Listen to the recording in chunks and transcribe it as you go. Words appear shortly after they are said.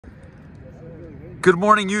Good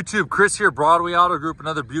morning, YouTube. Chris here, Broadway Auto Group.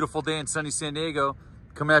 Another beautiful day in sunny San Diego.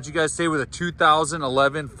 Coming at you guys today with a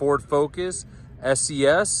 2011 Ford Focus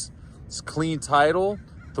SES. It's clean title,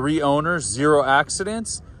 3 owners, 0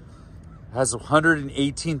 accidents. Has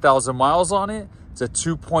 118,000 miles on it. It's a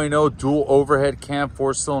 2.0 dual overhead cam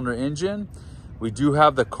 4-cylinder engine. We do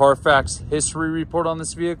have the CARFAX history report on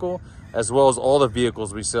this vehicle, as well as all the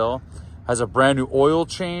vehicles we sell. Has a brand new oil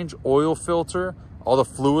change, oil filter. All the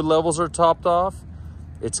fluid levels are topped off.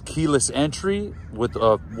 It's keyless entry with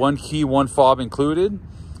 1 key, 1 fob included.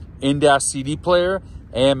 In-dash CD player,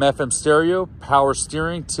 AM, FM stereo, power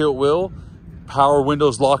steering, tilt wheel, power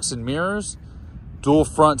windows, locks and mirrors, dual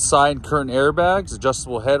front side curtain airbags,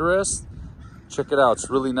 adjustable headrest. Check it out,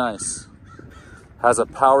 it's really nice. Has a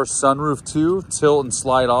power sunroof too, tilt and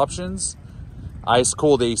slide options, ice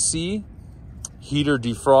cold AC, heater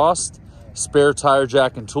defrost, spare tire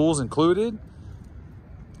jack and tools included.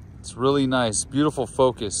 It's really nice, beautiful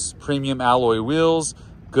Focus, premium alloy wheels,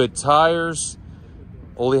 good tires.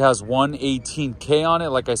 Only has 118K on it,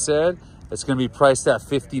 like I said. It's gonna be priced at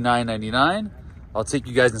 $59.99. I'll take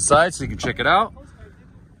you guys inside so you can check it out.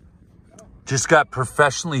 Just got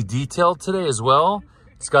professionally detailed today as well.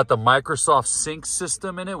 It's got the Microsoft Sync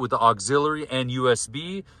system in it with the auxiliary and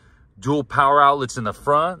USB, dual power outlets in the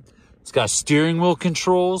front. It's got steering wheel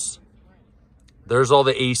controls. There's all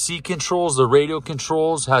the AC controls, the radio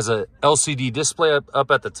controls, has a LCD display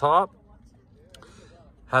up at the top.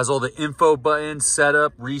 Has all the info buttons,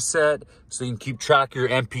 setup, reset, so you can keep track of your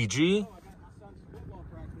MPG.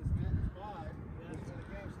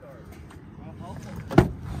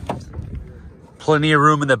 Plenty of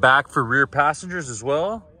room in the back for rear passengers as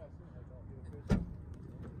well.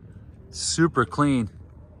 Super clean.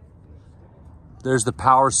 There's the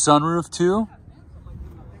power sunroof too.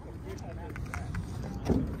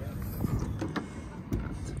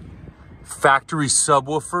 Factory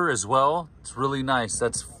subwoofer as well. It's really nice.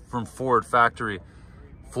 That's from Ford factory.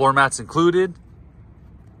 Floor mats included.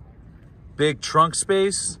 Big trunk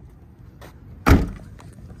space.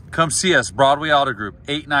 Come see us, Broadway Auto Group,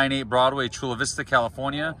 898 Broadway, Chula Vista,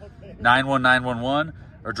 California, 91911,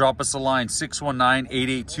 or drop us a line,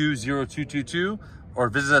 619-882-0222, or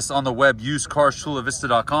visit us on the web,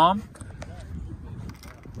 usedcarschulavista.com.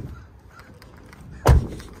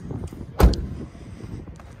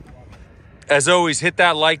 As always, hit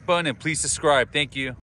that like button and please subscribe. Thank you.